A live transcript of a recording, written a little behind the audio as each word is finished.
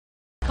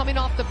coming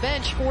off the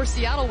bench for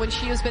Seattle when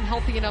she has been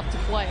healthy enough to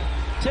play.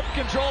 Tip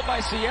controlled by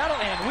Seattle,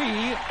 and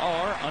we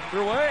are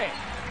underway.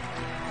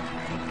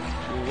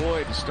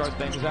 Lloyd to start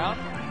things out.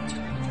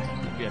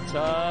 It'll be a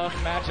tough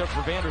matchup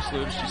for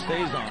Vandersloot if she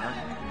stays on her.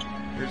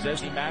 Here's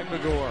Ezi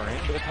Magbegor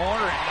into the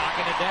corner and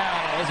knocking it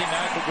down. Ezi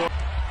Magbegor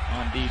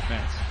on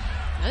defense.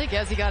 I think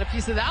Ezi got a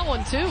piece of that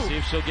one too. See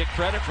if she'll get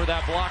credit for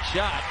that block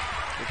shot.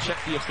 We'll check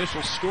the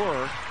official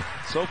score.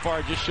 So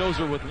far it just shows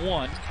her with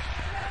one.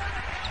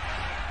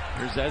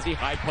 Here's Ezi,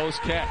 high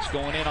post catch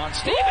going in on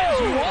Stevens,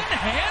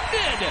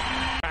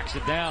 one-handed. Tracks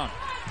it down.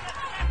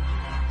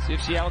 See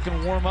if Seattle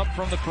can warm up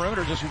from the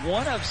perimeter. Just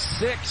 1 of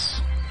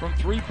 6 from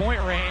three-point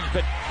range,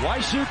 but why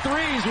shoot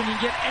threes when you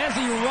get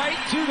Ezi right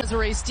to the...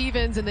 Desiree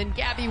Stevens and then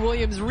Gabby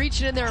Williams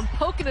reaching in there and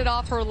poking it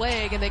off her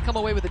leg, and they come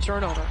away with a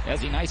turnover.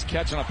 Ezi, nice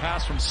catch on a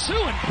pass from Sue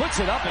and puts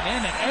it up and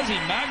in, and Ezi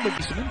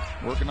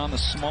Magbegor working on the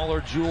smaller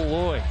Jewel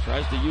Lloyd.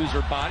 Tries to use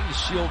her body to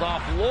shield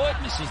off Lloyd,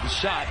 misses the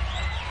shot,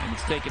 and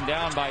it's taken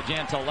down by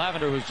Jantel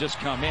Lavender, who's just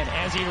come in.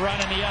 Ezi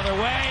running the other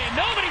way, and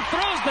nobody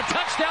throws the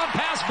touchdown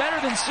pass better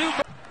than Sue.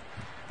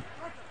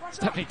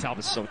 Stephanie Taub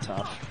is so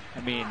tough.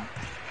 I mean...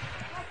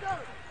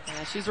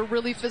 Yeah, she's a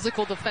really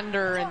physical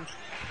defender and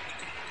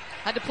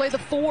had to play the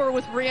 4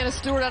 with Brianna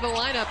Stewart out of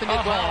lineup and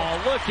did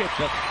well. Oh, look at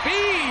the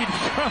feed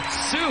from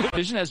Sue.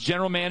 Vision as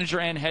general manager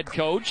and head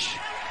coach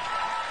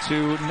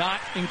to not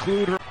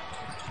include her.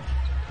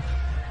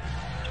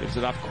 Gives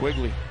it off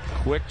Quigley.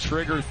 Quick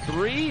trigger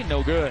 3,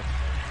 no good.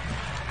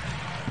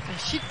 And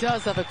she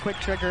does have a quick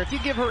trigger. If you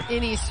give her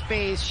any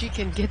space, she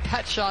can get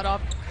that shot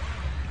off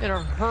in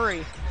a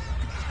hurry.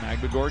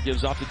 Magbegor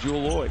gives off to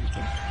Jewel Lloyd. He's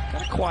been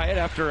kind of quiet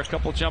after a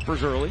couple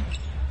jumpers early.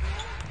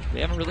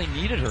 They haven't really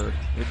needed her.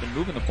 They've been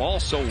moving the ball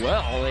so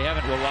well. They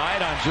haven't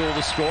relied on Jewel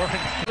to score.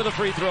 For the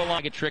free throw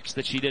line, tricks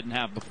that she didn't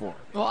have before.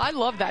 Well, I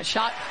love that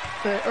shot,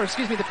 the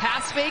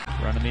pass fake.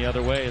 Running the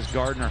other way is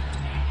Gardner.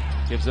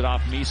 Gives it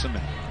off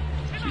Mieseman.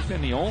 She's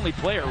been the only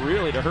player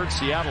really to hurt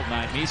Seattle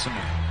tonight,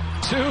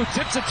 Mieseman. Sue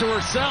tips it to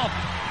herself.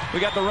 We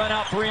got the run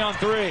out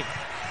 3-on-3.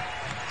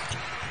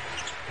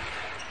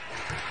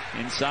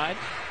 Inside.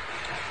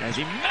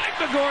 Ezi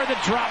Magbegor,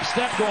 the drop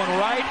step going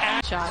right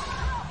at shot.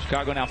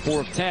 Chicago now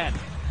 4 of 10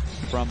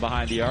 from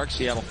behind the arc.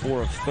 Seattle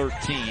 4 of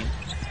 13.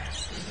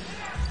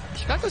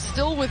 Chicago's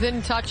still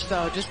within touch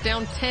though, just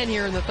down 10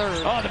 here in the third.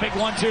 Oh, the big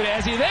 1-2 to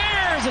Ezi.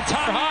 There's a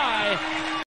top high.